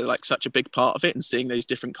people. They're like such a big part of it, and seeing those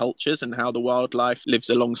different cultures and how the wildlife lives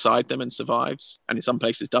alongside them and survives, and in some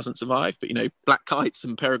places doesn't survive. But black kites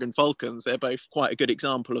and peregrine falcons, they're both quite a good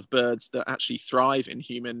example of birds that actually thrive in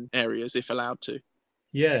human areas if allowed to.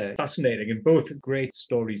 Yeah, fascinating. And both great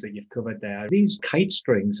stories that you've covered there. These kite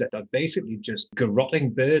strings that are basically just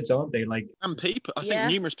garrotting birds, aren't they? And people, I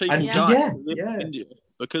think numerous people And die in India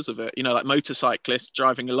because of it. Like motorcyclists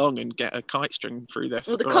driving along and get a kite string through their.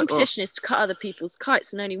 Well, the competition is to cut other people's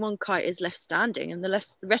kites, and only one kite is left standing, and the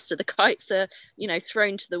rest of the kites are,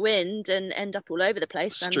 thrown to the wind and end up all over the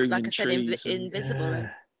place. And like I said, invisible. And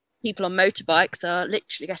people on motorbikes are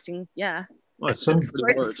literally getting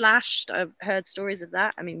throat slashed. I've heard stories of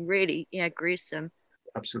that. I mean, really, gruesome.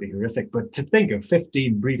 Absolutely horrific. But to think of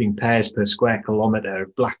 15 breeding pairs per square kilometre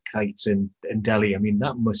of black kites in Delhi, I mean,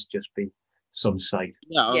 that must just be some sight.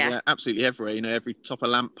 Yeah, absolutely everywhere. Every top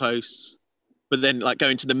of lampposts. But then, like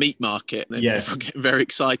going to the meat market, and then everyone getting very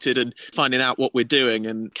excited and finding out what we're doing,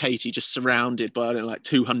 and Katie just surrounded by like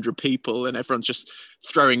 200 people, and everyone's just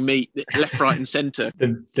throwing meat left, right, and centre.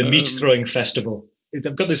 The meat throwing festival.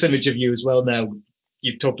 I've got this image of you as well now.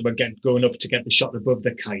 You've talked about going up to get the shot above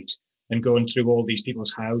the kite and going through all these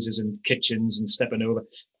people's houses and kitchens and stepping over.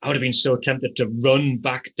 I would have been so tempted to run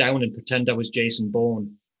back down and pretend I was Jason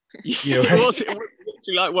Bourne. It was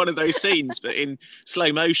like one of those scenes, but in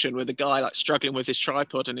slow motion, with a guy like struggling with his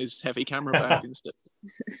tripod and his heavy camera bag and stuff.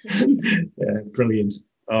 Yeah, brilliant.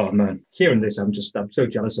 Oh man, hearing this, I'm so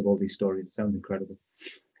jealous of all these stories. It sounds incredible.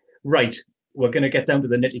 Right. We're going to get down to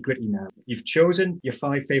the nitty gritty now. You've chosen your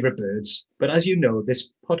 5 favorite birds, but as you know, this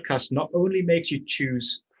podcast not only makes you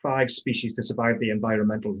choose 5 species to survive the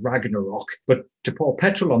environmental Ragnarok, but to pour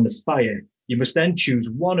petrol on the fire, you must then choose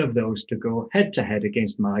one of those to go head to head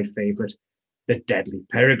against my favorite, the deadly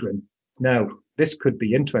peregrine. Now, this could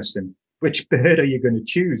be interesting. Which bird are you going to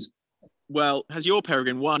choose? Well, has your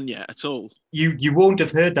peregrine won yet at all? You won't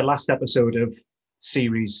have heard the last episode of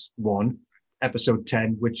Series 1. Episode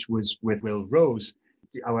 10, which was with Will Rose,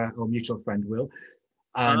 our mutual friend Will.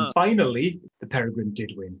 And finally, the peregrine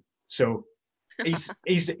did win. So he's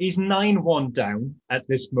 9-1 down at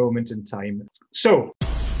this moment in time. So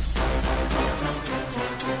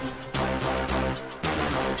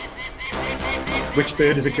which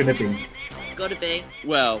bird is it going to be? Gotta be.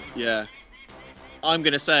 Well, yeah. I'm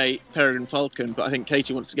going to say peregrine falcon, but I think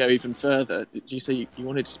Katie wants to go even further. Did you say you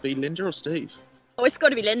wanted to be Linda or Steve? Oh, it's got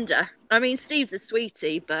to be Linda. I mean, Steve's a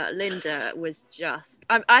sweetie, but Linda was just...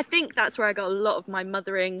 I think that's where I got a lot of my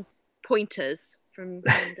mothering pointers from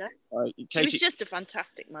Linda. She was Katie, just a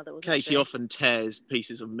fantastic mother, wasn't Katie she? often tears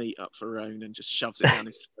pieces of meat up for Roan and just shoves it down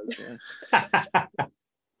his throat. Yeah.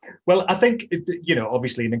 Well, I think,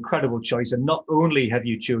 obviously an incredible choice. And not only have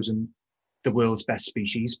you chosen the world's best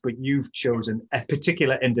species, but you've chosen a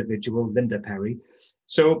particular individual, Linda Perry.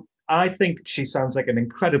 So I think she sounds like an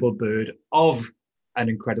incredible bird of an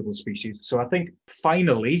incredible species. So I think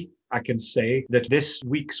finally I can say that this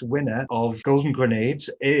week's winner of Golden Grenades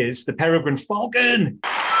is the peregrine falcon.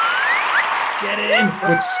 Get in,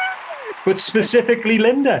 but specifically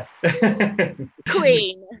Linda.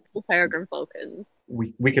 Queen of peregrine falcons.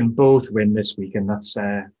 We can both win this week, and that's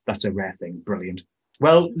a rare thing. Brilliant.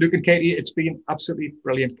 Well, Luke and Katie, it's been absolutely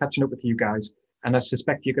brilliant catching up with you guys. And I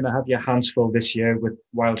suspect you're going to have your hands full this year with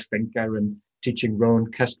Wild Finca and teaching Roan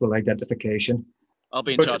kestrel identification. I'll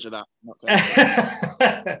be in charge of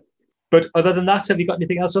that. But other than that, have you got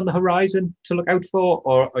anything else on the horizon to look out for?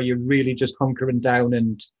 Or are you really just hunkering down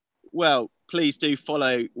and... Well, please do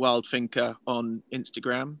follow Wild Finca on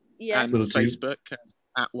Instagram and Facebook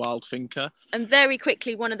at Wild Finca. And very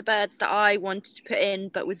quickly, one of the birds that I wanted to put in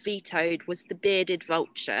but was vetoed was the bearded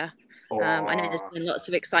vulture. I know there's been lots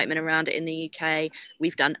of excitement around it in the UK.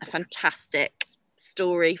 We've done a fantastic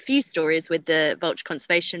few stories with the Vulture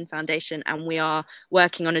Conservation Foundation, and we are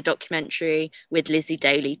working on a documentary with Lizzie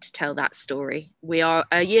Daly to tell that story. We are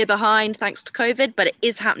a year behind thanks to COVID, but it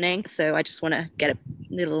is happening. So I just want to get a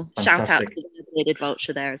little shout out to the bearded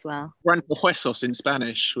vulture there as well. Rompehuesos in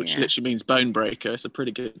Spanish, which literally means bone breaker. It's a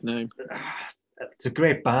pretty good name. It's a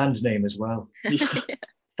great band name as well.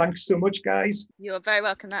 Thanks so much, guys. You're very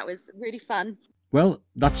welcome. That was really fun. Well,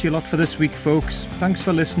 that's your lot for this week, folks. Thanks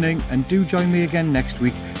for listening, and do join me again next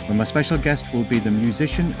week when my special guest will be the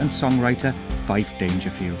musician and songwriter Fife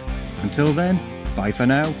Dangerfield. Until then, bye for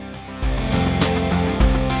now.